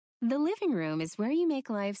The living room is where you make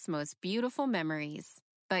life's most beautiful memories.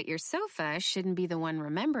 But your sofa shouldn't be the one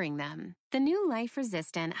remembering them. The new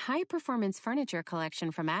life-resistant, high-performance furniture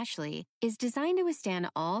collection from Ashley is designed to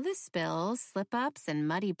withstand all the spills, slip-ups, and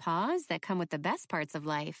muddy paws that come with the best parts of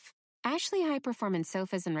life. Ashley high-performance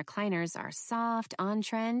sofas and recliners are soft,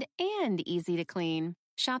 on-trend, and easy to clean.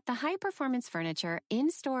 Shop the high-performance furniture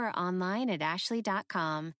in-store or online at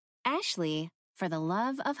ashley.com. Ashley, for the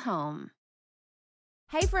love of home.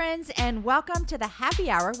 Hey friends, and welcome to the Happy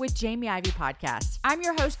Hour with Jamie Ivey podcast. I'm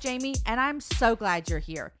your host, Jamie, and I'm so glad you're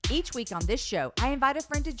here. Each week on this show, I invite a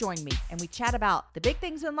friend to join me, and we chat about the big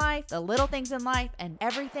things in life, the little things in life, and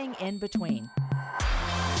everything in between.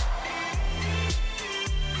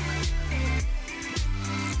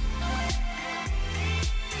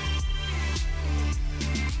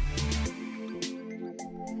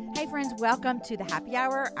 Hey friends, welcome to the Happy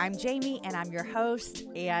Hour. I'm Jamie and I'm your host,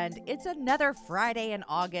 and it's another Friday in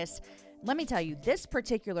August. Let me tell you, this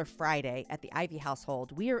particular Friday at the Ivey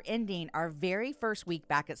household, we are ending our very first week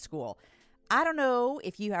back at school. I don't know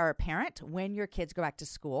if you are a parent when your kids go back to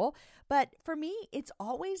school, but for me, it's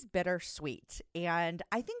always bittersweet. And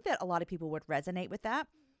I think that a lot of people would resonate with that.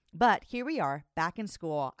 But here we are back in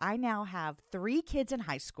school. I now have 3 kids in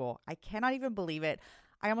high school. I cannot even believe it.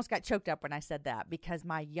 I almost got choked up when I said that because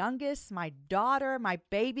my youngest, my daughter, my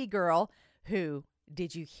baby girl, who,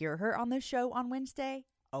 did you hear her on the show on Wednesday?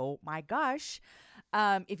 Oh my gosh.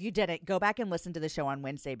 If you didn't, go back and listen to the show on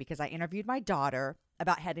Wednesday because I interviewed my daughter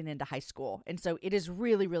about heading into high school. And so it is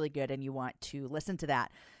really, really good and you want to listen to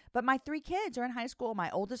that. But my 3 kids are in high school.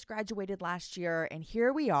 My oldest graduated last year, and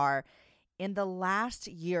here we are in the last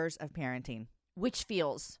years of parenting, which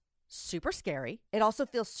feels super scary. It also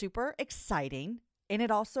feels super exciting. And it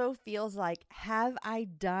also feels like, have I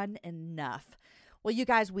done enough? Well, you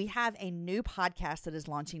guys, we have a new podcast that is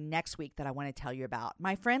launching next week that I want to tell you about.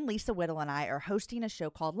 My friend Lisa Whittle and I are hosting a show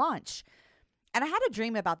called Launch. And I had a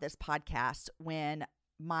dream about this podcast when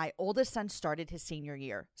my oldest son started his senior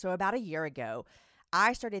year. So about a year ago,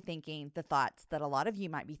 I started thinking the thoughts that a lot of you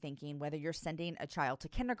might be thinking, whether you're sending a child to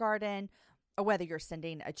kindergarten or whether you're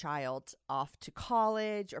sending a child off to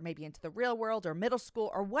college or maybe into the real world or middle school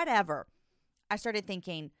or whatever. I started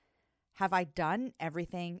thinking, have I done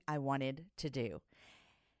everything I wanted to do?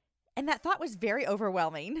 And that thought was very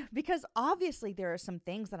overwhelming because obviously there are some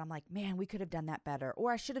things that I'm like, man, we could have done that better,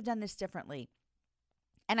 or I should have done this differently.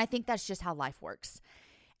 And I think that's just how life works.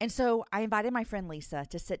 And so I invited my friend Lisa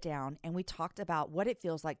to sit down and we talked about what it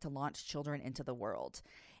feels like to launch children into the world.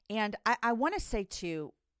 And I want to say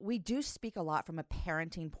too, we do speak a lot from a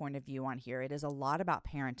parenting point of view on here. It is a lot about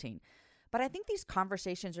parenting. But I think these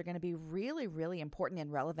conversations are going to be really, really important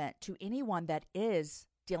and relevant to anyone that is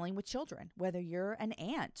dealing with children, whether you're an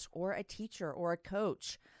aunt or a teacher or a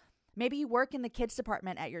coach. Maybe you work in the kids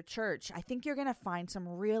department at your church. I think you're going to find some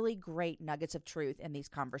really great nuggets of truth in these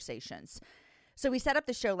conversations. So we set up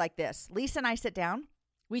the show like this. Lisa and I sit down.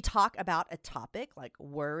 We talk about a topic like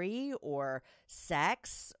worry or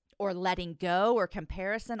sex or letting go or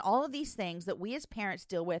comparison, all of these things that we as parents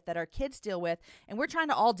deal with, that our kids deal with, and we're trying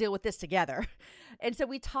to all deal with this together. And so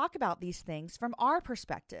we talk about these things from our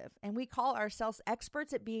perspective, and we call ourselves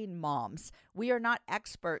experts at being moms. We are not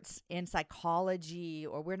experts in psychology,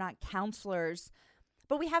 or we're not counselors,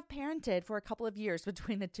 but we have parented for a couple of years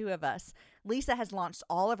between the two of us. Lisa has launched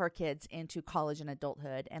all of our kids into college and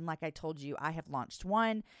adulthood. And like I told you, I have launched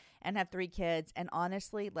one and have 3 kids. And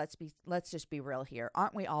honestly, let's just be real here.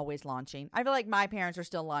 Aren't we always launching? I feel like my parents are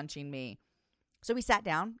still launching me. So we sat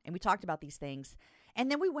down and we talked about these things.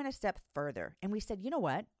 And then we went a step further and we said, you know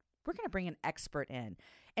what? We're going to bring an expert in.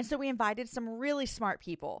 And so we invited some really smart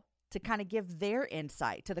people to kind of give their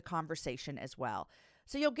insight to the conversation as well.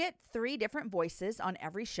 So you'll get 3 different voices on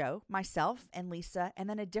every show, myself and Lisa, and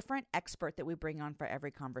then a different expert that we bring on for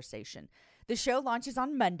every conversation. The show launches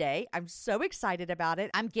on Monday. I'm so excited about it.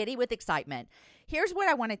 I'm giddy with excitement. Here's what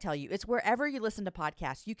I want to tell you. It's wherever you listen to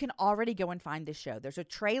podcasts, you can already go and find this show. There's a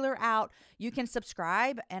trailer out. You can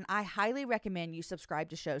subscribe, and I highly recommend you subscribe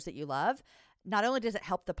to shows that you love. Not only does it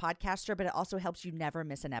help the podcaster, but it also helps you never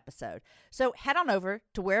miss an episode. So head on over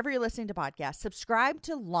to wherever you're listening to podcasts, subscribe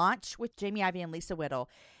to Launch with Jamie Ivey and Lisa Whittle.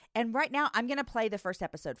 And right now I'm going to play the first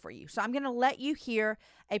episode for you. So I'm going to let you hear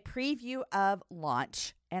a preview of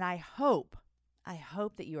Launch. And I hope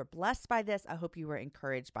that you are blessed by this. I hope you were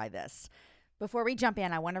encouraged by this. Before we jump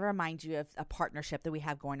in, I want to remind you of a partnership that we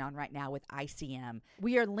have going on right now with ICM.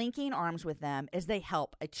 We are linking arms with them as they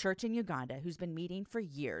help a church in Uganda who's been meeting for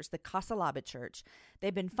years, the Kasalaba Church.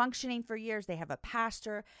 They've been functioning for years. They have a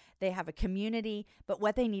pastor, they have a community, but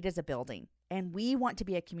what they need is a building. And we want to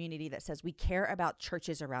be a community that says we care about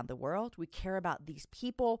churches around the world. We care about these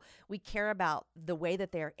people. We care about the way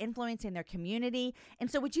that they are influencing their community.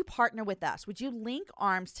 And so would you partner with us? Would you link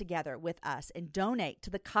arms together with us and donate to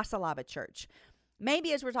the Casa Lava Church?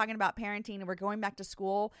 Maybe as we're talking about parenting and we're going back to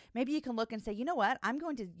school, maybe you can look and say, you know what, I'm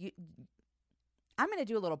going to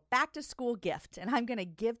do a little back to school gift and I'm going to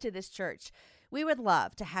give to this church. We would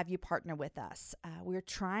love to have you partner with us. We're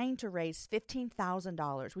trying to raise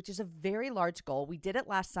 $15,000, which is a very large goal. We did it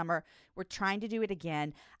last summer. We're trying to do it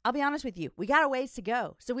again. I'll be honest with you, we got a ways to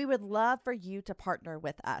go. So we would love for you to partner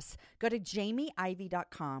with us. Go to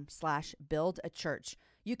jamieivey.com/buildachurch.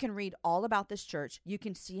 You can read all about this church. You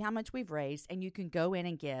can see how much we've raised, and you can go in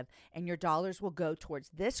and give, and your dollars will go towards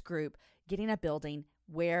this group getting a building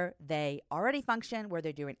where they already function, where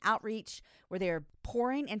they're doing outreach, where they're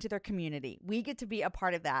pouring into their community. We get to be a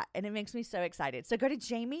part of that, and it makes me so excited. So go to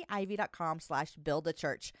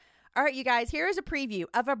jamieivey.com/buildachurch. All right, you guys, here is a preview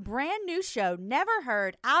of a brand new show, Never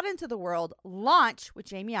Heard, out into the world, Launch with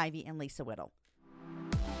Jamie Ivey and Lisa Whittle.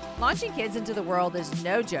 Launching kids into the world is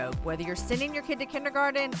no joke, whether you're sending your kid to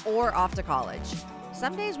kindergarten or off to college.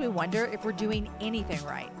 Some days we wonder if we're doing anything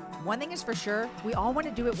right. One thing is for sure, we all want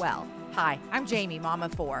to do it well. Hi, I'm Jamie, mom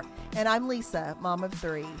of 4. And I'm Lisa, mom of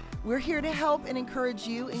 3. We're here to help and encourage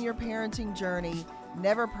you in your parenting journey.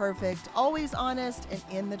 Never perfect, always honest, and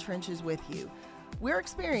in the trenches with you. We're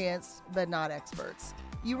experienced, but not experts.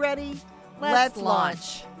 You ready? Let's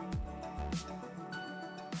launch.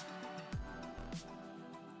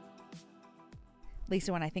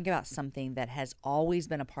 Lisa, when I think about something that has always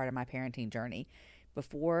been a part of my parenting journey,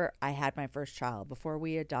 before I had my first child, before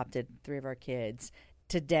we adopted 3 of our kids,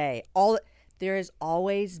 today, there has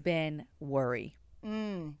always been worry.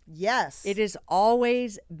 Yes. It has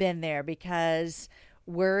always been there because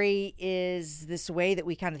worry is this way that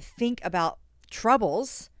we kind of think about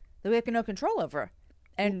troubles that we have no control over.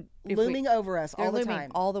 And looming over us all the time.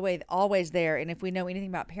 All the way, always there. And if we know anything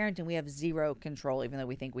about parenting, we have zero control, even though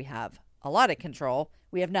we think we have a lot of control.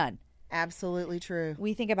 We have none. Absolutely true.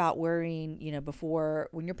 We think about worrying, before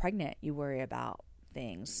when you're pregnant, you worry about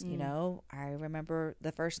things. I remember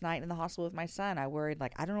the first night in the hospital with my son, I worried,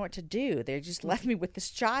 I don't know what to do. They just left me with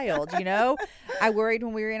this child, I worried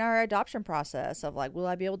when we were in our adoption process of will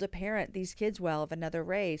I be able to parent these kids well of another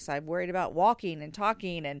race? I worried about walking and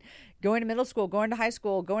talking and going to middle school, going to high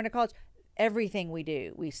school, going to college. Everything we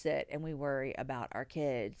do, we sit and we worry about our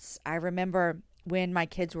kids. I remember when my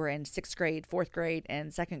kids were in 6th grade, 4th grade,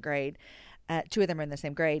 and 2nd grade, 2 of them are in the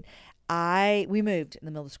same grade, we moved in the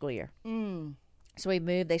middle of the school year. So we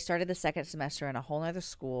moved. They started the 2nd semester in a whole nother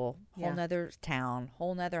school, whole nother town,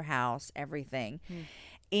 whole nother house, everything.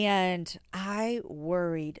 And I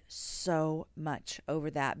worried so much over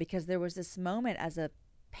that because there was this moment as a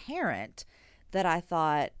parent that I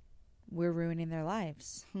thought, we're ruining their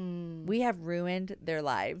lives. We have ruined their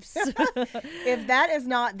lives. If that is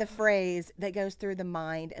not the phrase that goes through the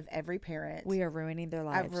mind of every parent. We are ruining their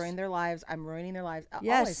lives. I've ruined their lives. I'm ruining their lives.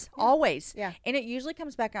 Yes, always. Yeah. And it usually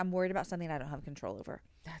comes back, I'm worried about something I don't have control over.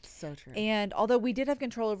 That's so true. And although we did have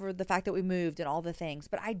control over the fact that we moved and all the things,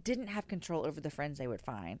 but I didn't have control over the friends they would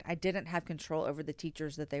find. I didn't have control over the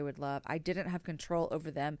teachers that they would love. I didn't have control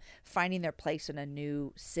over them finding their place in a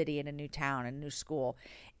new city, in a new town, in a new school.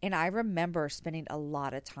 And I remember spending a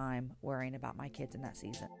lot of time worrying about my kids in that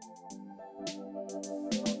season.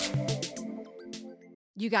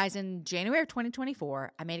 You guys, in January of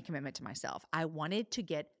 2024, I made a commitment to myself. I wanted to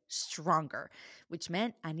get stronger, which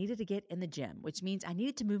meant I needed to get in the gym, which means I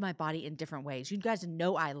needed to move my body in different ways. You guys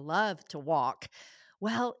know I love to walk.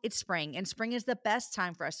 Well, it's spring, and spring is the best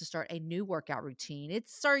time for us to start a new workout routine.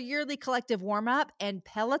 It's our yearly collective warm-up, and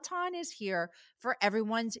Peloton is here for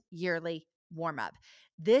everyone's yearly warm-up.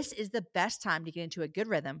 This is the best time to get into a good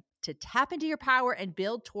rhythm, to tap into your power and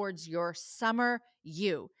build towards your summer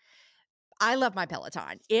you. I love my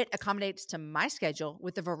Peloton. It accommodates to my schedule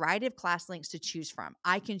with a variety of class links to choose from.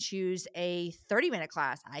 I can choose a 30-minute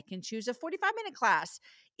class. I can choose a 45-minute class.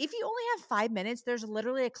 If you only have 5 minutes, there's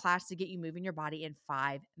literally a class to get you moving your body in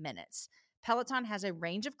 5 minutes. Peloton has a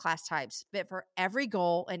range of class types fit for every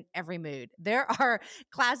goal and every mood. There are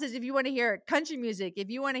classes if you want to hear country music, if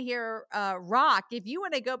you want to hear rock, if you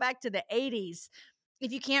want to go back to the 80s.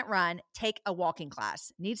 If you can't run, take a walking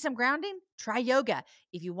class. Need some grounding? Try yoga.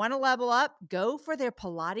 If you want to level up, go for their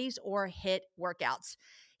Pilates or HIIT workouts.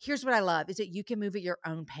 Here's what I love is that you can move at your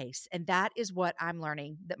own pace. And that is what I'm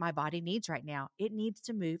learning that my body needs right now. It needs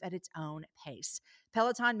to move at its own pace.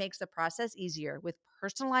 Peloton makes the process easier with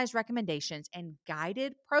personalized recommendations and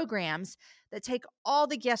guided programs that take all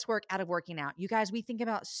the guesswork out of working out. You guys, we think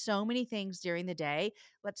about so many things during the day.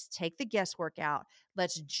 Let's take the guesswork out.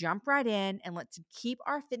 Let's jump right in and let's keep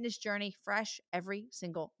our fitness journey fresh every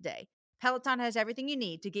single day. Peloton has everything you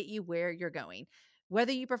need to get you where you're going.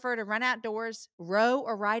 Whether you prefer to run outdoors, row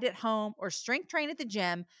or ride at home, or strength train at the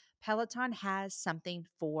gym, Peloton has something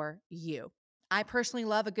for you. I personally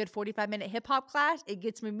love a good 45-minute hip-hop class. It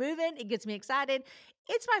gets me moving. It gets me excited.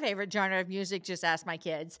 It's my favorite genre of music, just ask my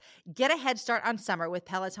kids. Get a head start on summer with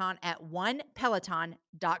Peloton at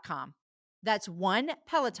onepeloton.com. That's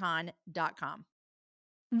onepeloton.com.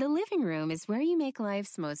 The living room is where you make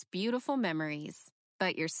life's most beautiful memories.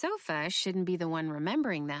 But your sofa shouldn't be the one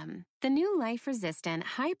remembering them. The new life-resistant,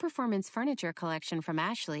 high-performance furniture collection from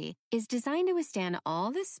Ashley is designed to withstand all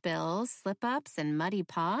the spills, slip-ups, and muddy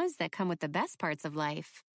paws that come with the best parts of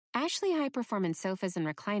life. Ashley high-performance sofas and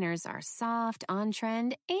recliners are soft,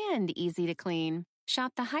 on-trend, and easy to clean.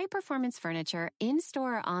 Shop the high-performance furniture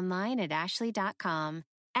in-store or online at ashley.com.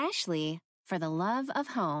 Ashley, for the love of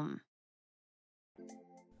home.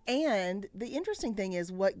 And the interesting thing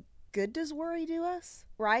is, what good does worry do us,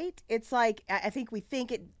 right? It's like, I think we think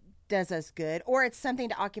it does us good, or it's something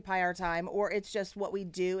to occupy our time, or it's just what we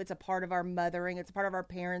do. It's a part of our mothering. It's a part of our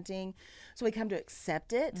parenting. So we come to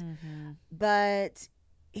accept it. Mm-hmm. But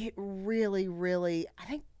it really, really, I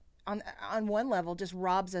think on one level just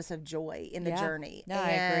robs us of joy in the journey. No,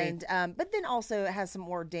 I agree. But then also it has some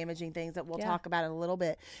more damaging things that we'll talk about in a little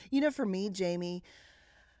bit. You know, for me, Jamie,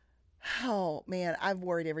 oh man, I've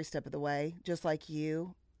worried every step of the way, just like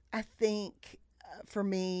you. I think for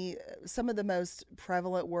me, some of the most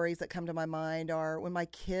prevalent worries that come to my mind are when my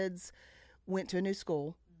kids went to a new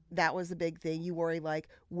school. That was the big thing. You worry, like,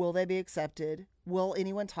 will they be accepted? Will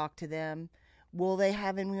anyone talk to them? Will they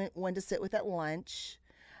have anyone to sit with at lunch?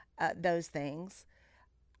 Those things.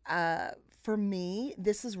 For me,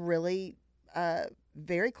 this is really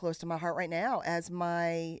very close to my heart right now, as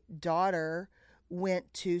my daughter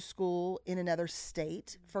went to school in another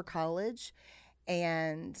state for college.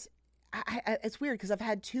 And it's weird because I've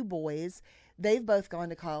had two boys. They've both gone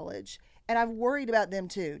to college. And I've worried about them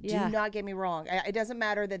too. Do not get me wrong. It doesn't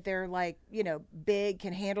matter that they're like, big,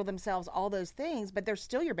 can handle themselves, all those things, but they're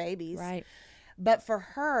still your babies. Right. But for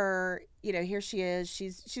her, here she is.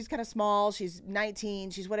 She's kind of small. She's 19.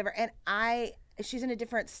 She's whatever. And she's in a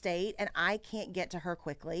different state and I can't get to her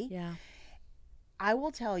quickly. Yeah. I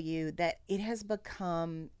will tell you that it has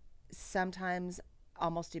become sometimes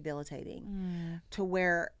almost debilitating to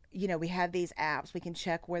where, we have these apps. We can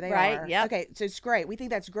check where they are. Yep. Okay, so it's great. We think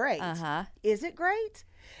that's great. Uh-huh. Is it great?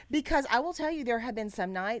 Because I will tell you, there have been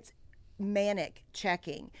some nights manic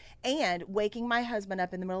checking and waking my husband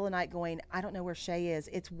up in the middle of the night going, I don't know where Shay is.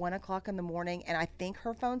 It's 1:00 in the morning and I think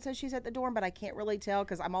her phone says she's at the door, but I can't really tell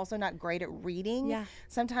because I'm also not great at reading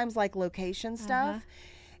sometimes like location stuff.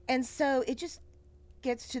 And so it just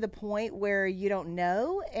gets to the point where you don't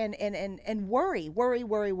know and worry.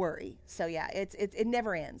 So yeah, it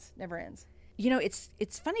never ends.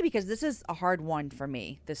 It's funny because this is a hard one for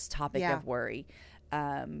me, this topic of worry.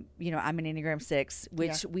 I'm an Enneagram 6,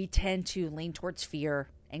 which we tend to lean towards fear,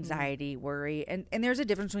 anxiety, worry. And there's a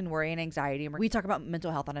difference between worry and anxiety. We talk about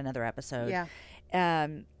mental health on another episode. Yeah.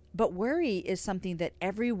 But worry is something that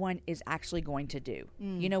everyone is actually going to do.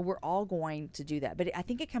 We're all going to do that. But I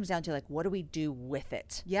think it comes down to, like, what do we do with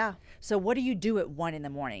it? Yeah. So what do you do at 1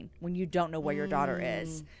 a.m. when you don't know where your daughter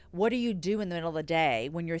is? What do you do in the middle of the day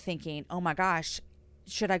when you're thinking, oh my gosh,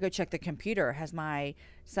 should I go check the computer? Has my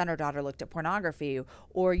son or daughter looked at pornography?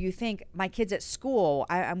 Or you think, my kid's at school,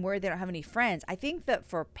 I'm worried they don't have any friends. I think that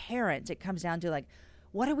for parents, it comes down to, like,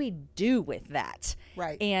 what do we do with that?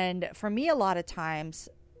 Right. And for me, a lot of times,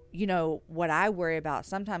 what I worry about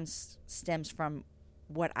sometimes stems from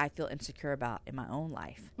what I feel insecure about in my own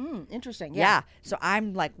life. Interesting. Yeah. So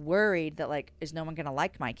I'm like worried that, like, is no one going to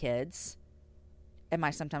like my kids? Am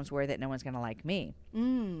I sometimes worried that no one's going to like me?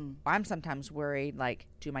 I'm sometimes worried, like,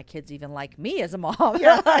 do my kids even like me as a mom?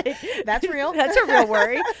 Yeah, that's real. That's a real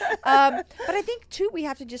worry. But I think too, we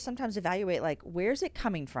have to just sometimes evaluate, like, where's it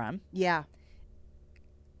coming from? Yeah.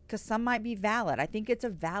 Because some might be valid. I think it's a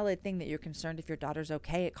valid thing that you're concerned if your daughter's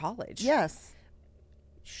okay at college. Yes.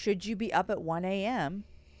 Should you be up at 1 a.m.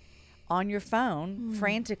 on your phone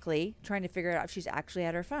frantically trying to figure out if she's actually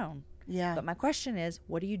at her phone? Yeah. But my question is,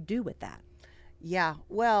 what do you do with that? Yeah.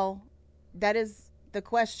 Well, that is the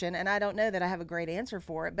question, and I don't know that I have a great answer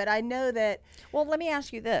for it, but I know that... Well, let me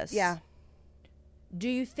ask you this. Yeah. Do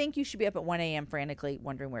you think you should be up at 1 a.m. frantically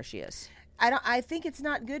wondering where she is? I think it's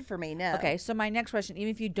not good for me, no. Okay, so my next question, even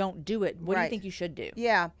if you don't do it, what do you think you should do?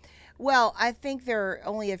 Yeah. Well, I think there are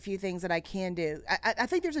only a few things that I can do. I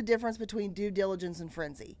think there's a difference between due diligence and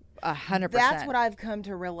frenzy. 100%. That's what I've come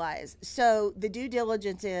to realize. So the due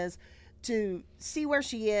diligence is to see where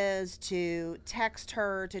she is, to text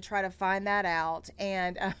her, to try to find that out.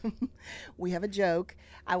 And we have a joke.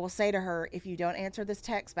 I will say to her, if you don't answer this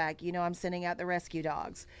text back, I'm sending out the rescue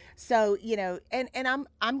dogs. So, and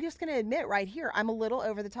I'm just going to admit right here, I'm a little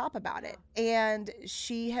over the top about it. And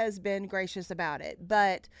she has been gracious about it.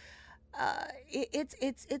 But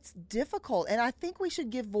it's difficult, and I think we should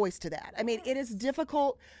give voice to that. I mean, it is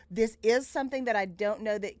difficult. This is something that I don't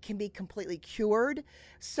know that can be completely cured.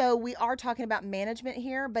 So we are talking about management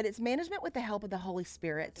here, but it's management with the help of the Holy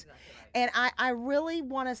Spirit. And I really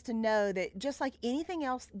want us to know that just like anything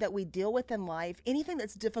else that we deal with in life, anything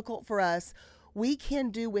that's difficult for us, we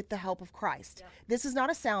can do with the help of Christ. Yeah. This is not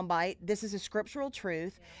a soundbite. This is a scriptural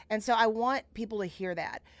truth. Yeah. And so I want people to hear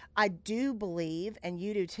that. I do believe, and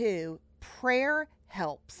you do too, prayer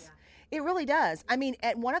helps. Yeah. It really does. I mean,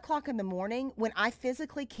 at 1 o'clock in the morning, when I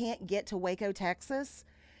physically can't get to Waco, Texas,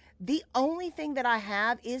 the only thing that I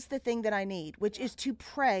have is the thing that I need, which is to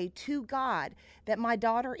pray to God that my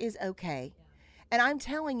daughter is okay. Yeah. And I'm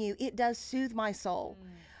telling you, it does soothe my soul.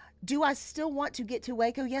 Do I still want to get to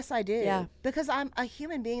Waco? Yes, I do. Yeah. Because I'm a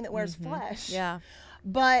human being that wears flesh. Yeah.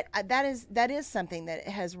 But that is something that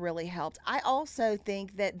has really helped. I also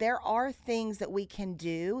think that there are things that we can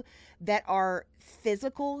do that are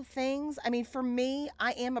physical things. I mean, for me,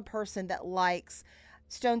 I am a person that likes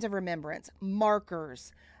stones of remembrance,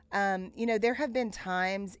 markers. There have been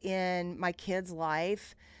times in my kids'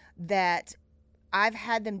 life that I've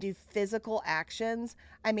had them do physical actions.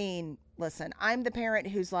 I mean, listen, I'm the parent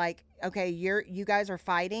who's like, okay, you guys are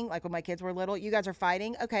fighting. Like when my kids were little, you guys are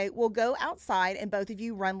fighting. Okay, well, go outside and both of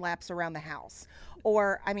you run laps around the house.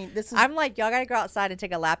 Or, I mean, this is... I'm like, y'all got to go outside and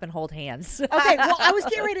take a lap and hold hands. Okay, well, I was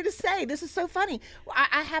getting ready to say, this is so funny.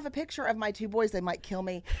 I have a picture of my two boys. They might kill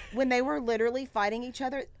me. When they were literally fighting each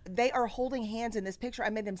other, they are holding hands in this picture. I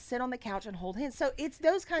made them sit on the couch and hold hands. So it's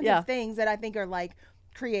those kinds of things that I think are like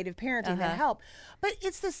creative parenting that help. But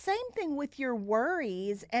it's the same thing with your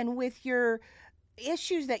worries and with your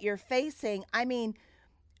issues that you're facing. I mean,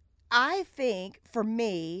 I think for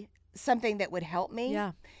me, something that would help me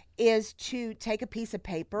is to take a piece of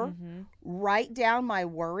paper, write down my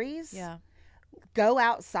worries, go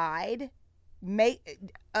outside,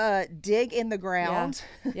 dig in the ground.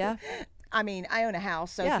 Yeah. I mean, I own a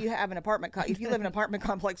house, so if you have an apartment, if you live in an apartment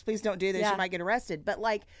complex, please don't do this. You might get arrested. But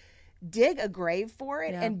like, dig a grave for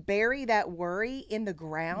it and bury that worry in the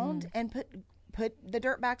ground and put the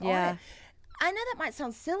dirt back on it. I know that might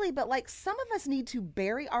sound silly, but like some of us need to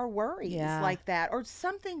bury our worries like that, or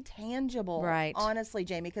something tangible. Right. Honestly,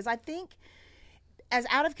 Jamie, because I think as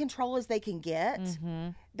out of control as they can get,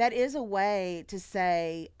 that is a way to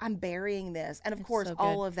say, I'm burying this. And of course, so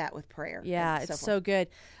all of that with prayer. Yeah, it's so good.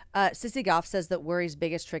 Sissy Goff says that worry's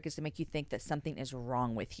biggest trick is to make you think that something is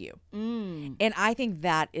wrong with you. And I think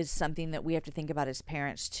that is something that we have to think about as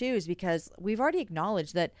parents too, is because we've already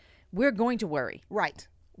acknowledged that we're going to worry. Right.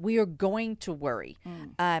 We are going to worry.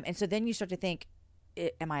 And so then you start to think,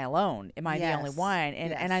 am I alone? Am I the only one?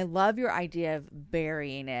 And I love your idea of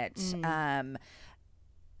burying it.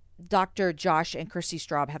 Dr. Josh and Christy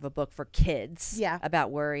Straub have a book for kids about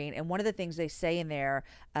worrying. And one of the things they say in there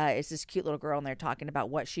is this cute little girl, and they're talking about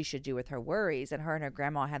what she should do with her worries. And her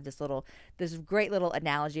grandma have this great little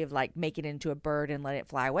analogy of like make it into a bird and let it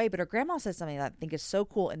fly away. But her grandma says something that I think is so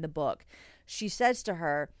cool in the book. She says to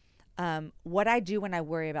her, what I do when I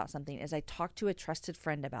worry about something is I talk to a trusted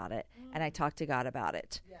friend about it and I talk to God about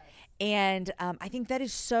it. Yes. And I think that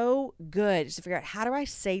is so good, just to figure out, how do I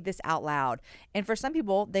say this out loud? And for some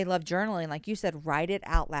people, they love journaling. Like you said, write it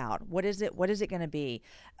out loud. What is it going to be?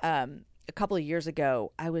 A couple of years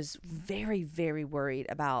ago, I was very, very worried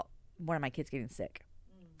about one of my kids getting sick.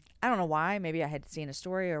 I don't know why. Maybe I had seen a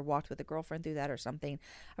story or walked with a girlfriend through that or something.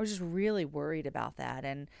 I was just really worried about that.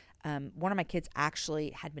 And one of my kids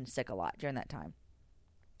actually had been sick a lot during that time.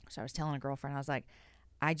 So I was telling a girlfriend, I was like,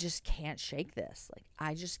 I just can't shake this. Like,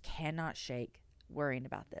 I just cannot shake worrying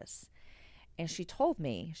about this. And she told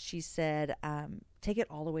me, she said, take it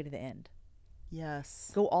all the way to the end.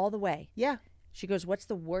 Yes. Go all the way. Yeah. She goes, what's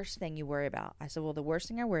the worst thing you worry about? I said, well, the worst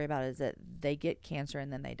thing I worry about is that they get cancer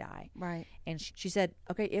and then they die. Right. And she said,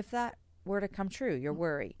 okay, if that were to come true, your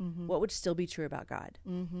worry, what would still be true about God?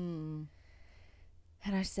 And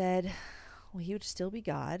I said, well, he would still be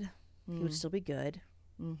God. He would still be good.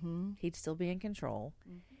 He'd still be in control.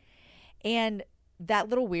 And that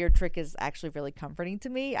little weird trick is actually really comforting to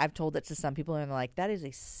me. I've told it to some people and they're like, that is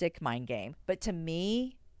a sick mind game. But to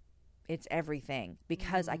me, it's everything,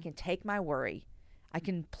 because I can take my worry, I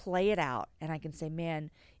can play it out, and I can say,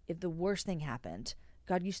 man, if the worst thing happened,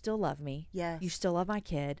 God, you still love me. Yes. You still love my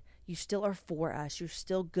kid. You still are for us. You're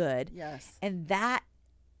still good. Yes. And that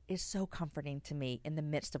is so comforting to me in the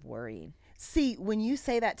midst of worrying. See, when you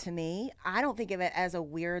say that to me, I don't think of it as a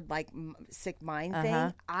weird, like, sick mind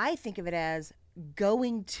thing. I think of it as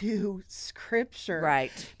going to scripture.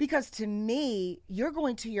 Right. Because to me, you're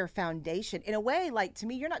going to your foundation. In a way, like, to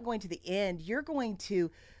me, you're not going to the end. You're going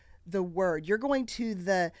to the word. You're going to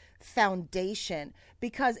the foundation,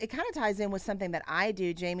 because it kind of ties in with something that I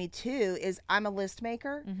do, Jamie, too, is I'm a list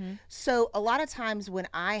maker. So a lot of times when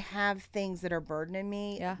I have things that are burdening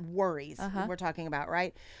me, worries we're talking about,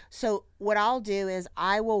 right? So what I'll do is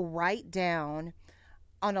I will write down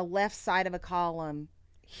on a left side of a column,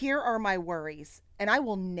 here are my worries, and I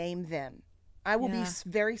will name them. I will be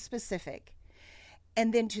very specific.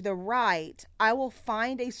 And then to the right, I will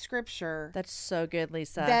find a scripture. That's so good,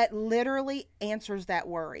 Lisa. That literally answers that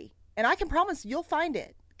worry. And I can promise you'll find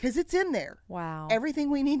it, because it's in there. Wow. Everything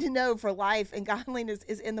we need to know for life and godliness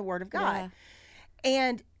is in the Word of God.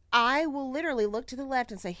 And I will literally look to the left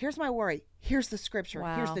and say, here's my worry. Here's the scripture.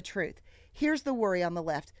 Here's the truth. Here's the worry on the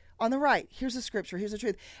left. On the right, here's the scripture, here's the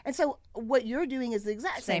truth. And so what you're doing is the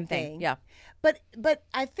exact same thing. Yeah. But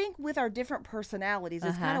I think with our different personalities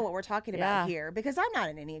is kind of what we're talking about here, because I'm not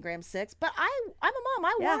an Enneagram 6, but I'm a mom.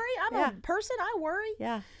 I worry. I'm a person. I worry.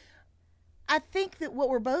 Yeah. I think that what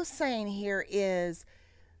we're both saying here is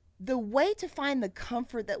the way to find the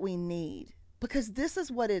comfort that we need, because this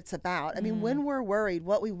is what it's about. I mean, when we're worried,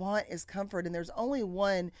 what we want is comfort, and there's only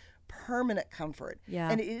one permanent comfort.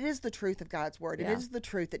 And it is the truth of God's word. It is the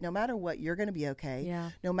truth that no matter what, you're going to be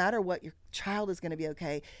okay. No matter what, your child is going to be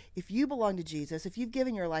okay. If you belong to Jesus, if you've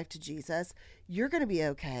given your life to Jesus, you're going to be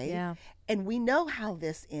okay. And we know how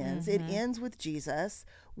this ends. It ends with Jesus.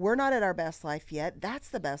 We're not at our best life yet. That's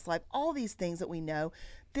the best life. All these things that we know.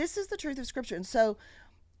 This is the truth of Scripture. And so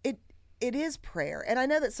it is prayer. And I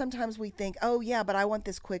know that sometimes we think, oh, yeah, but I want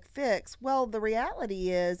this quick fix. Well, the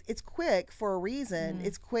reality is it's quick for a reason.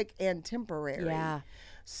 It's quick and temporary.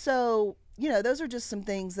 So, those are just some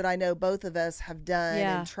things that I know both of us have done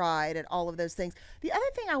and tried, and all of those things. The other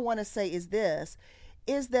thing I want to say is this,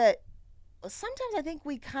 is that sometimes I think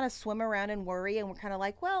we kind of swim around and worry, and we're kind of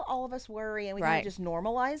like, well, all of us worry, and we kind of just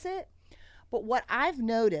normalize it. But what I've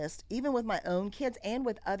noticed, even with my own kids and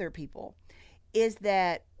with other people, is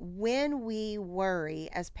that when we worry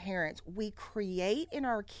as parents, we create in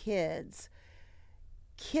our kids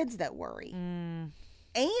that worry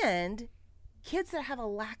and kids that have a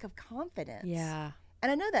lack of confidence.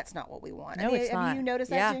 And I know that's not what we want. No, it's not. Have you noticed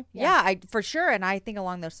that too? Yeah, for sure. And I think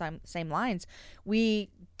along those same lines, we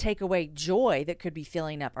take away joy that could be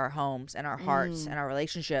filling up our homes and our hearts and our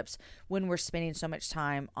relationships when we're spending so much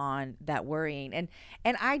time on that worrying.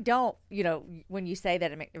 And I don't, when you say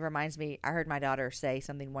that, it reminds me, I heard my daughter say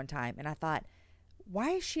something one time, and I thought,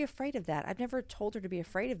 why is she afraid of that? I've never told her to be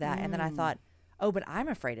afraid of that. And then I thought, oh, but I'm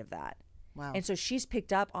afraid of that. Wow. And so she's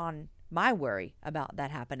picked up on my worry about that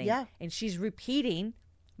happening. And she's repeating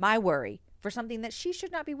my worry for something that she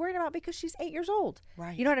should not be worried about because she's 8 years old.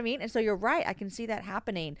 Right. You know what I mean? And so you're right. I can see that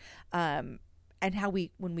happening. And how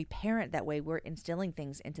when we parent that way, we're instilling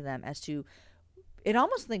things into them as to, it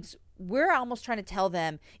almost thinks we're almost trying to tell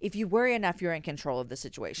them, if you worry enough, you're in control of the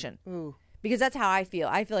situation. Ooh. Because that's how I feel.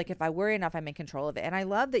 I feel like if I worry enough, I'm in control of it. And I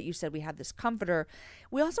love that you said we have this comforter.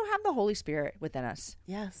 We also have the Holy Spirit within us.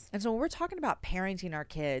 Yes. And so when we're talking about parenting our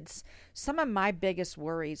kids, some of my biggest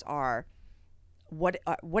worries are, what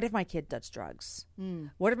if my kid does drugs?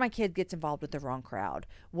 What if my kid gets involved with the wrong crowd?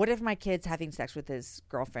 What if my kid's having sex with his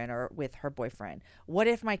girlfriend or with her boyfriend? What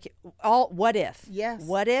if my kid, what if? Yes.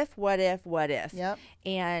 What if? Yep.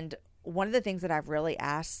 And one of the things that I've really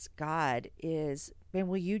asked God is, man,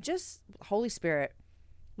 Holy Spirit,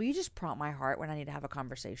 will you just prompt my heart when I need to have a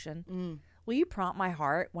conversation? Will you prompt my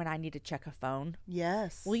heart when I need to check a phone?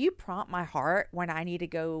 Yes. Will you prompt my heart when I need to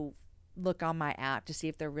go look on my app to see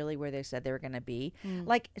if they're really where they said they were going to be?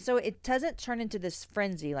 So it doesn't turn into this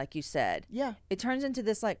frenzy, like you said. Yeah. It turns into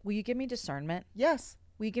this, will you give me discernment? Yes.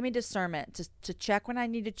 Will you give me discernment to check when I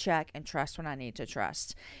need to check and trust when I need to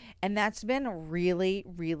trust? And that's been really,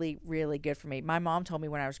 really, really good for me. My mom told me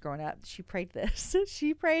when I was growing up, she prayed this.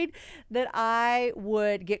 She prayed that I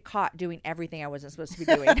would get caught doing everything I wasn't supposed to be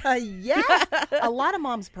doing. Yes. A lot of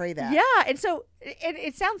moms pray that. Yeah. And so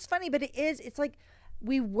it sounds funny, but it's like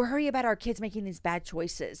we worry about our kids making these bad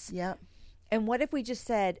choices. Yep. And what if we just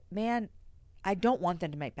said, man, I don't want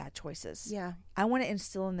them to make bad choices. Yeah. I want to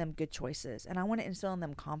instill in them good choices, and I want to instill in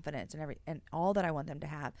them confidence and all that I want them to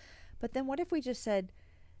have. But then what if we just said,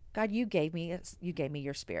 God, you gave me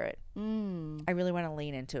your spirit. I really want to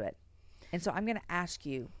lean into it. And so I'm going to ask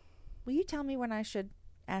you, will you tell me when I should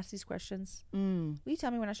ask these questions? Will you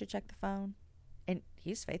tell me when I should check the phone? And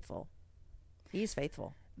he's faithful. He is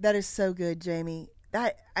faithful. That is so good, Jamie.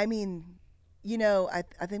 I think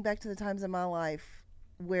back to the times in my life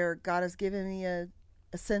where God has given me a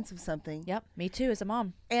sense of something. Yep, me too, as a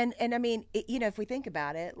mom. And I mean, if we think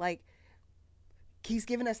about it, like, he's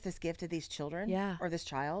given us this gift of these children, or this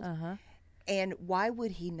child, and why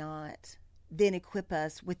would he not then equip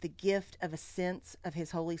us with the gift of a sense of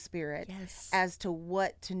his Holy Spirit as to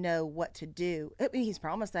what to know, what to do? I mean, he's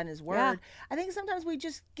promised that in his word. Yeah. I think sometimes we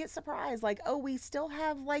just get surprised, like, oh, we still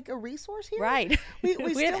have like a resource here. Right. We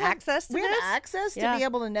still have access to this? We have access to be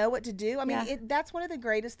able to know what to do. I mean, that's one of the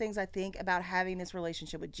greatest things I think about having this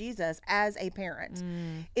relationship with Jesus as a parent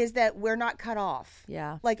is that we're not cut off.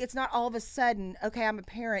 Yeah. Like, it's not all of a sudden, okay, I'm a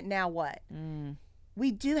parent, now what?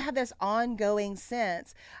 We do have this ongoing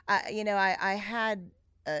sense. I had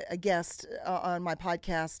a guest on my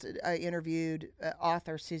podcast. I interviewed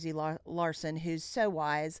author Susie Larson, who's so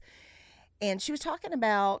wise. And she was talking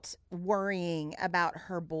about worrying about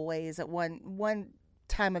her boys at one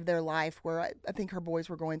time of their life where I think her boys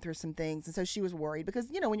were going through some things. And so she was worried because,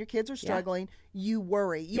 when your kids are struggling, you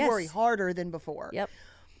worry. You worry harder than before. Yep.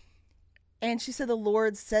 And she said the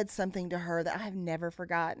Lord said something to her that I have never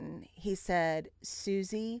forgotten. He said,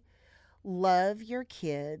 Susie, love your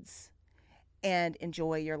kids and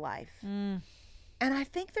enjoy your life. And I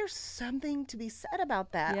think there's something to be said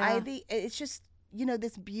about that. Yeah. It's just,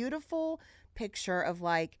 this beautiful picture of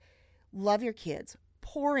like, love your kids,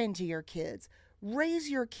 pour into your kids, raise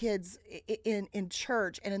your kids in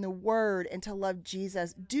church and in the word and to love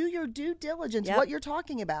Jesus. Do your due diligence, what you're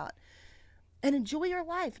talking about. And enjoy your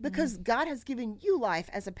life because God has given you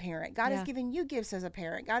life as a parent. God has given you gifts as a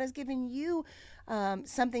parent. God has given you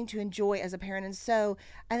something to enjoy as a parent. And so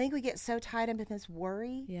I think we get so tied up in this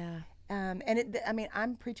worry. Yeah.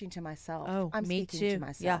 I'm preaching to myself. Oh, I'm me speaking too. to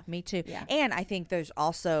myself. Yeah, me too. Yeah. And I think there's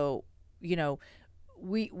also,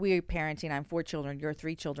 we're parenting. I'm 4 children. You're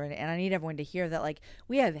 3 children. And I need everyone to hear that, like,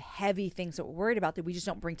 we have heavy things that we're worried about that we just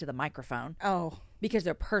don't bring to the microphone. Oh. Because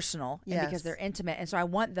they're personal and because they're intimate. And so I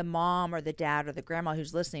want the mom or the dad or the grandma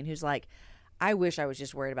who's listening who's like, I wish I was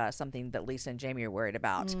just worried about something that Lisa and Jamie are worried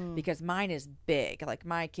about because mine is big. Like,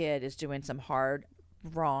 my kid is doing some hard,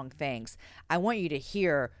 wrong things. I want you to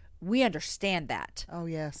hear, we understand that. Oh,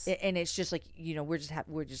 yes. And it's just like,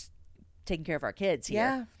 we're just taking care of our kids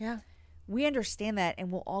here. Yeah, yeah. We understand that,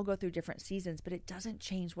 and we'll all go through different seasons, but it doesn't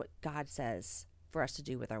change what God says for us to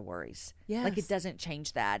do with our worries. Yes. Like, it doesn't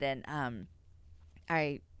change that. And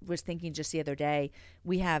I was thinking just the other day,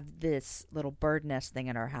 we have this little bird nest thing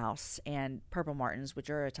in our house, and purple martins, which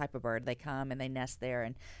are a type of bird, they come and they nest there,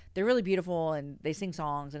 and they're really beautiful, and they sing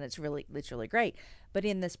songs, and it's really great. But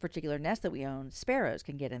in this particular nest that we own, sparrows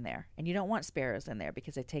can get in there, and you don't want sparrows in there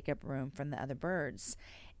because they take up room from the other birds.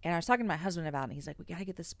 And I was talking to my husband about it, and he's like, we got to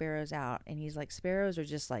get the sparrows out. And he's like, sparrows are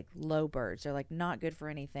just like low birds. They're like not good for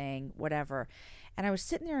anything, whatever. And I was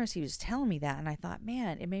sitting there as he was telling me that, and I thought,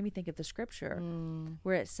 man, it made me think of the scripture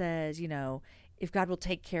where it says, if God will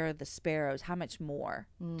take care of the sparrows, how much more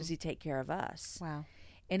does he take care of us? Wow.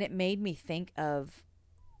 And it made me think of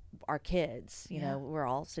our kids. We're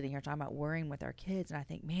all sitting here talking about worrying with our kids. And I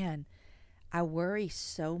think, man, I worry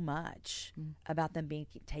so much about them being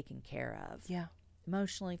taken care of. Yeah.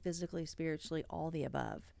 Emotionally, physically, spiritually, all the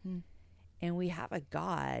above. And we have a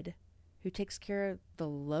God who takes care of the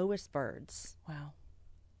lowest birds. Wow.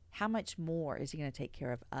 How much more is he going to take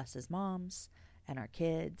care of us as moms and our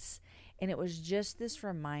kids? And it was just this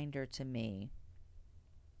reminder to me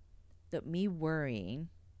that me worrying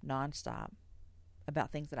nonstop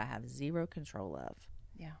about things that I have zero control of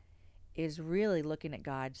is really looking at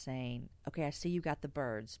God saying, okay, I see you got the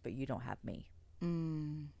birds, but you don't have me.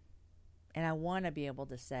 And I want to be able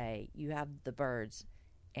to say, you have the birds,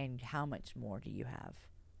 and how much more do you have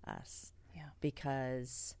us? Yeah.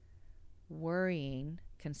 Because worrying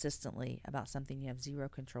consistently about something you have zero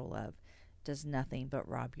control of does nothing but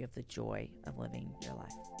rob you of the joy of living your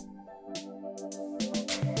life.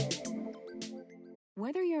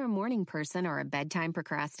 Whether you're a morning person or a bedtime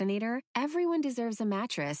procrastinator, everyone deserves a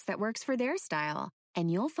mattress that works for their style. And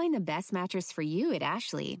you'll find the best mattress for you at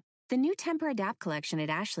Ashley. The new Temper-Adapt collection at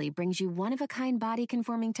Ashley brings you one-of-a-kind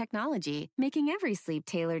body-conforming technology, making every sleep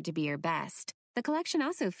tailored to be your best. The collection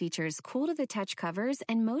also features cool-to-the-touch covers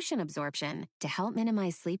and motion absorption to help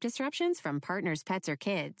minimize sleep disruptions from partners, pets, or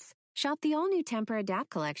kids. Shop the all-new Temper-Adapt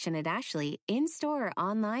collection at Ashley, in-store or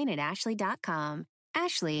online at ashley.com.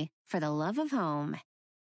 Ashley, for the love of home.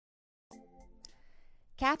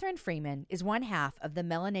 Catherine Freeman is one half of the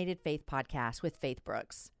Melanated Faith podcast with Faith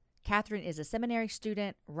Brooks. Catherine is a seminary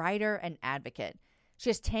student, writer, and advocate. She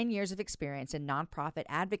has 10 years of experience in nonprofit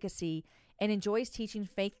advocacy and enjoys teaching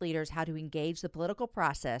faith leaders how to engage the political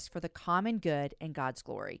process for the common good and God's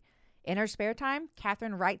glory. In her spare time,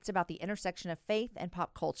 Catherine writes about the intersection of faith and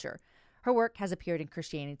pop culture. Her work has appeared in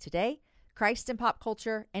Christianity Today, Christ in Pop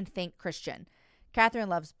Culture, and Think Christian. Catherine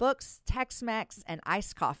loves books, Tex-Mex, and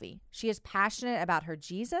iced coffee. She is passionate about her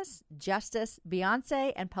Jesus, justice,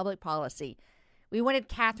 Beyonce, and public policy. We wanted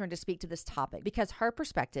Catherine to speak to this topic because her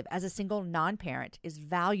perspective as a single non-parent is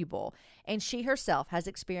valuable, and she herself has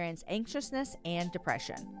experienced anxiousness and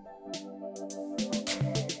depression.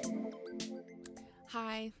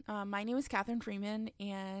 Hi, my name is Catherine Freeman,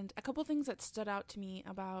 and a couple things that stood out to me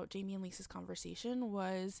about Jamie and Lisa's conversation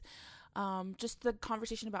was just the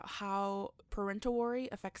conversation about how parental worry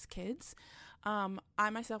affects kids. I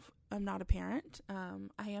myself am not a parent.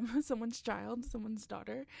 I am someone's child, someone's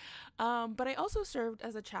daughter. But I also served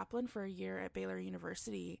as a chaplain for a year at Baylor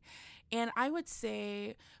University. And I would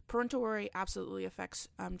say parental worry absolutely affects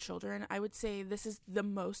children. I would say this is the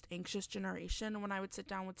most anxious generation. When I would sit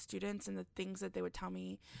down with students and the things that they would tell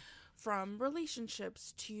me, from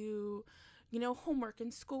relationships to homework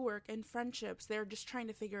and schoolwork and friendships, they're just trying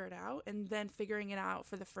to figure it out, and then figuring it out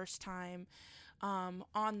for the first time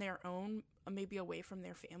on their own, maybe away from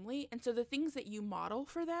their family. And so the things that you model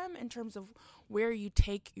for them in terms of where you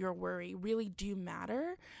take your worry really do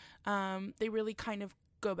matter. They really kind of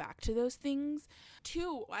go back to those things.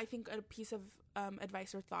 Two, I think a piece of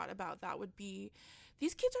advice or thought about that would be,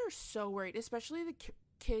 these kids are so worried, especially the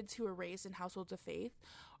kids who are raised in households of faith,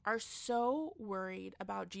 are so worried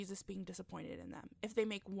about Jesus being disappointed in them. If they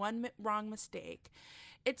make one wrong mistake,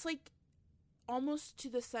 it's like almost to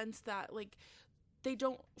the sense that like they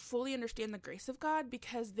don't fully understand the grace of God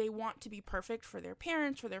because they want to be perfect for their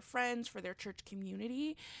parents, for their friends, for their church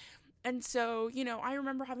community. And so, I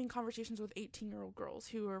remember having conversations with 18-year-old girls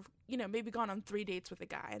who are, maybe gone on 3 dates with a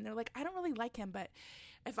guy, and they're like, I don't really like him, but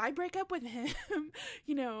if I break up with him,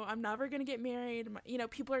 I'm never going to get married.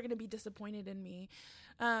 People are going to be disappointed in me.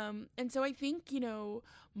 And so I think,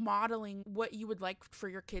 modeling what you would like for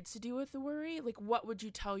your kids to do with the worry, like what would you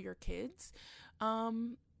tell your kids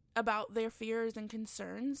about their fears and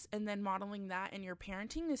concerns, and then modeling that in your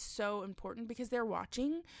parenting is so important because they're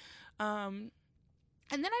watching.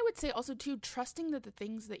 And then I would say also too, trusting that the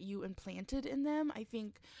things that you implanted in them, I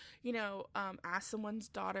think, as someone's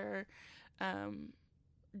daughter,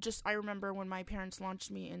 I remember when my parents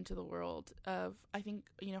launched me into the world of, I think,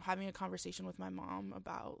 having a conversation with my mom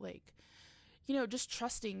about like, just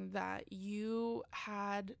trusting that you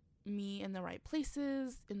had me in the right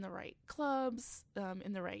places, in the right clubs,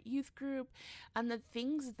 in the right youth group, and the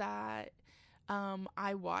things that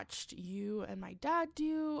I watched you and my dad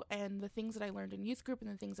do, and the things that I learned in youth group and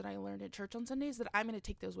the things that I learned at church on Sundays, that I'm going to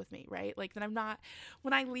take those with me, right? Like that I'm not,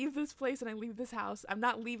 when I leave this place and I leave this house, I'm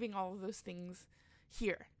not leaving all of those things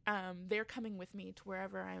here. They're coming with me to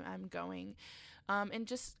wherever I'm going. And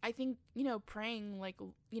just, I think, praying like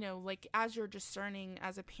as you're discerning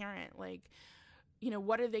as a parent, like,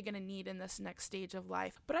 what are they going to need in this next stage of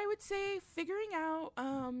life? But I would say figuring out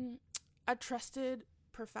a trusted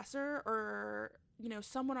professor or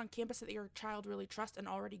someone on campus that your child really trusts and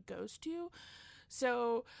already goes to.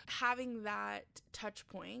 So having that touch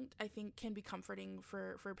point, I think, can be comforting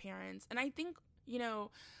for parents. And I think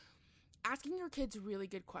asking your kids really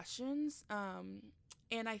good questions,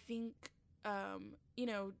 and I think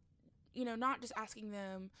not just asking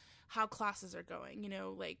them how classes are going,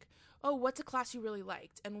 like, oh, what's a class you really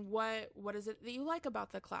liked, and what is it that you like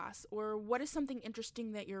about the class, or what is something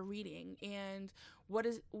interesting that you're reading, and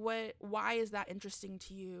why is that interesting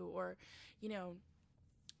to you, or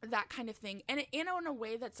that kind of thing, and in a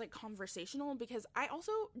way that's like conversational, because I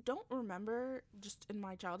also don't remember, just in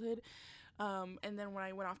my childhood, and then when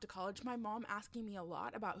I went off to college, my mom asking me a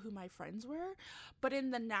lot about who my friends were, but in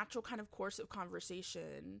the natural kind of course of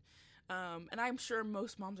conversation. And I'm sure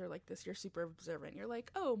most moms are like this. You're super observant. You're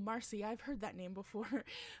like, oh, Marcy, I've heard that name before.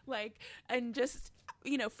 And just,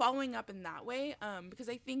 following up in that way. Because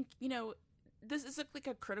I think, this is like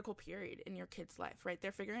a critical period in your kid's life, right?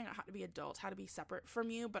 They're figuring out how to be adults, how to be separate from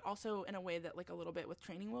you, but also in a way that like a little bit with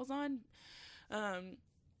training wheels on. And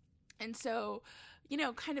so,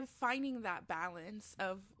 kind of finding that balance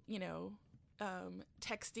of,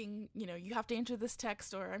 texting, you have to answer this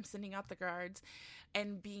text or I'm sending out the guards,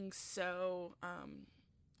 and being so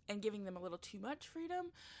and giving them a little too much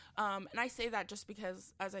freedom. And I say that just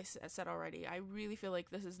because, as I said already, I really feel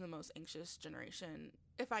like this is the most anxious generation.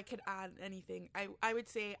 If I could add anything, I would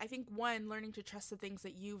say, I think, one, learning to trust the things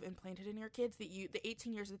that you've implanted in your kids, that the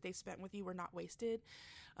 18 years that they spent with you were not wasted,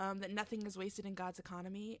 that nothing is wasted in God's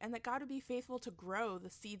economy, and that God would be faithful to grow the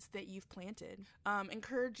seeds that you've planted,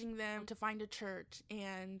 encouraging them to find a church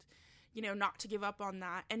and, not to give up on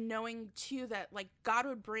that, and knowing too that like God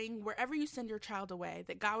would bring, wherever you send your child away,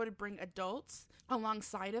 that God would bring adults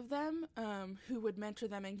alongside of them who would mentor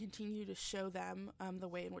them and continue to show them the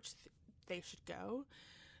way in which they should go.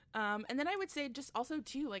 And then I would say just also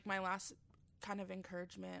too, like my last kind of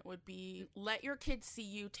encouragement would be, let your kids see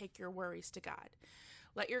you take your worries to God.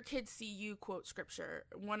 Let your kids see you quote scripture.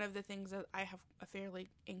 One of the things that I have a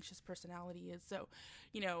fairly anxious personality is, so,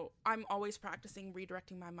 I'm always practicing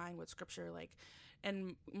redirecting my mind with scripture,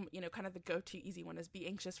 and, kind of the go-to easy one is be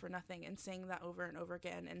anxious for nothing, and saying that over and over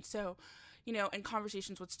again. And so, in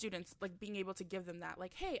conversations with students, like being able to give them that,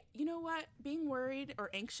 like, hey, you know what? Being worried or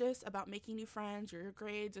anxious about making new friends or your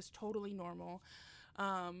grades is totally normal.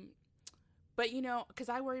 But, because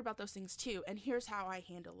I worry about those things too, and here's how I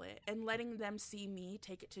handle it, and letting them see me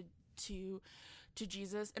take it to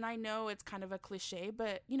Jesus. And I know it's kind of a cliche,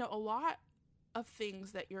 but, a lot of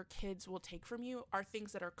things that your kids will take from you are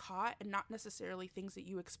things that are caught and not necessarily things that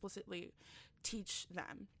you explicitly teach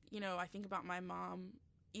them. I think about my mom,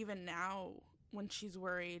 even now when she's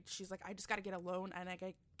worried, she's like, I just got to get alone, and I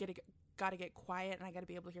got to get quiet, and I got to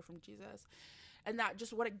be able to hear from Jesus. And that,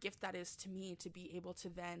 just what a gift that is to me, to be able to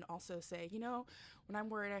then also say, when I'm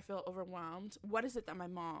worried, I feel overwhelmed. What is it that my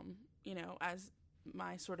mom, as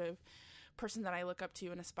my sort of person that I look up to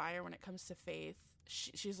and aspire when it comes to faith,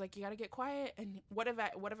 she's like, you got to get quiet. And what have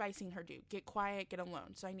I seen her do? Get quiet, get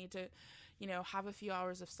alone. So I need to, have a few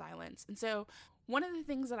hours of silence. And so one of the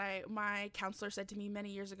things that my counselor said to me many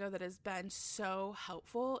years ago that has been so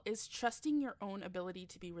helpful is trusting your own ability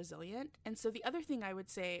to be resilient. And so the other thing I would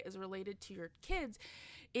say is related to your kids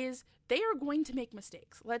is they are going to make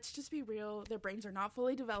mistakes. Let's just be real. Their brains are not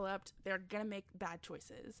fully developed. They're going to make bad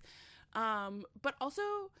choices. But also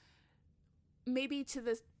maybe to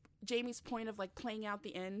this Jamie's point of like playing out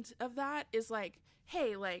the end of that is like,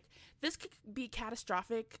 hey, like this could be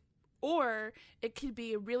catastrophic, or it could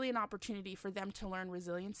be really an opportunity for them to learn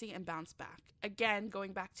resiliency and bounce back. Again,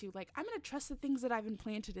 going back to like, I'm going to trust the things that I've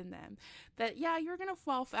implanted in them, that yeah, you're going to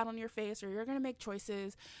fall flat on your face, or you're going to make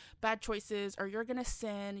bad choices, or you're going to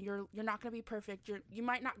sin. You're not going to be perfect. You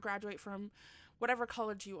might not graduate from whatever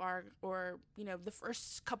college you are, or, the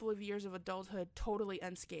first couple of years of adulthood totally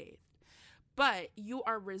unscathed. But you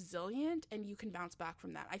are resilient and you can bounce back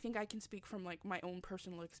from that. I think I can speak from like my own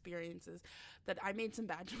personal experiences that I made some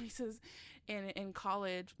bad choices in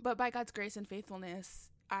college, but by God's grace and faithfulness,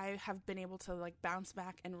 I have been able to like bounce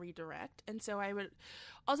back and redirect. And so I would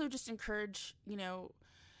also just encourage,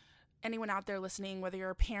 anyone out there listening, whether you're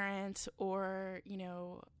a parent or,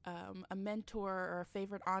 a mentor or a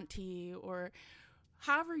favorite auntie, or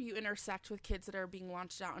however you intersect with kids that are being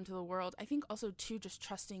launched out into the world, I think also too, just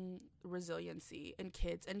trusting resiliency in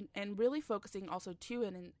kids and really focusing also too,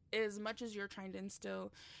 and as much as you're trying to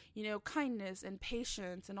instill, kindness and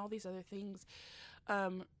patience and all these other things,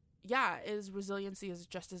 resiliency is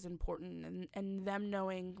just as important, and them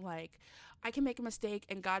knowing like, I can make a mistake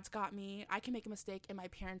and God's got me. I can make a mistake and my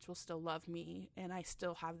parents will still love me, and I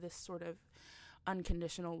still have this sort of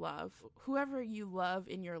unconditional love. Whoever you love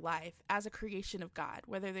in your life as a creation of God,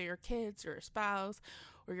 whether they're your kids or a spouse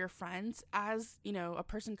or your friends, as a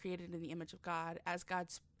person created in the image of God, as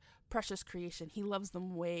God's precious creation, he loves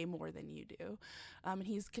them way more than you do, and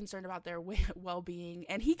he's concerned about their well-being,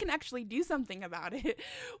 and he can actually do something about it,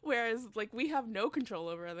 whereas like we have no control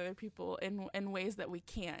over other people in ways that we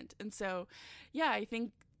can't. And so I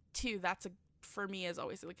think too, that's for me is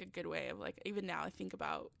always like a good way of like, even now I think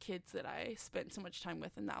about kids that I spent so much time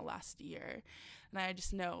with in that last year, and I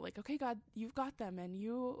just know like, okay, God, you've got them and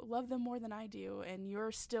you love them more than I do, and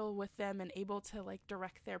you're still with them and able to like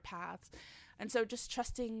direct their paths. And so just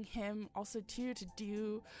trusting him also too to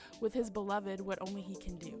do with his beloved what only he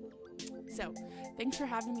can do. So thanks for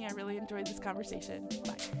having me. I really enjoyed this conversation.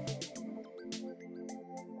 Bye.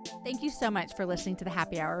 Thank you so much for listening to the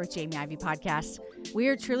Happy Hour with Jamie Ivey podcast. We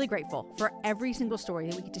are truly grateful for every single story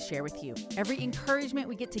that we get to share with you, every encouragement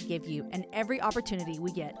we get to give you, and every opportunity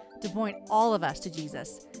we get to point all of us to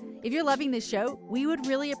Jesus. If you're loving this show, we would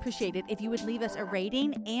really appreciate it if you would leave us a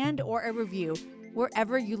rating and or a review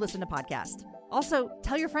wherever you listen to podcasts. Also,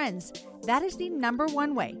 tell your friends. That is the number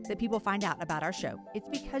one way that people find out about our show. It's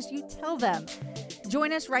because you tell them.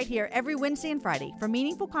 Join us right here every Wednesday and Friday for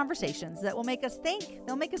meaningful conversations that will make us think,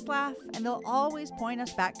 they'll make us laugh, and they'll always point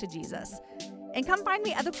us back to Jesus. And come find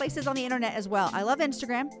me other places on the internet as well. I love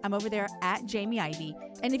Instagram. I'm over there at Jamie Ivey.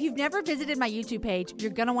 And if you've never visited my YouTube page,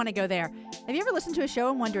 you're going to want to go there. Have you ever listened to a show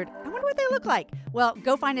and wondered, I wonder what they look like? Well,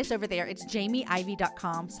 go find us over there. It's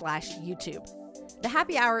jamieivey.com/YouTube. The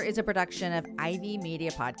Happy Hour is a production of Ivey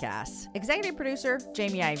Media Podcasts. Executive producer,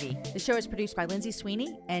 Jamie Ivey. The show is produced by Lindsay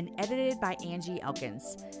Sweeney and edited by Angie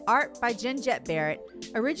Elkins. Art by Jen Jett Barrett.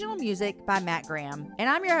 Original music by Matt Graham. And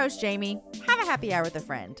I'm your host, Jamie. Have a happy hour with a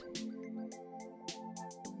friend.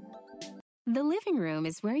 The living room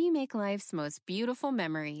is where you make life's most beautiful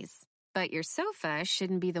memories. But your sofa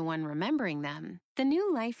shouldn't be the one remembering them. The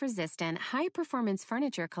new life-resistant, high-performance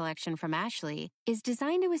furniture collection from Ashley is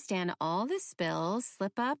designed to withstand all the spills,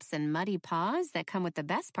 slip-ups, and muddy paws that come with the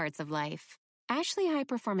best parts of life. Ashley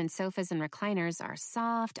high-performance sofas and recliners are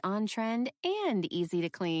soft, on-trend, and easy to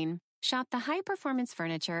clean. Shop the high-performance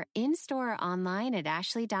furniture in-store or online at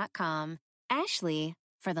ashley.com. Ashley,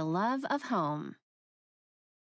 for the love of home.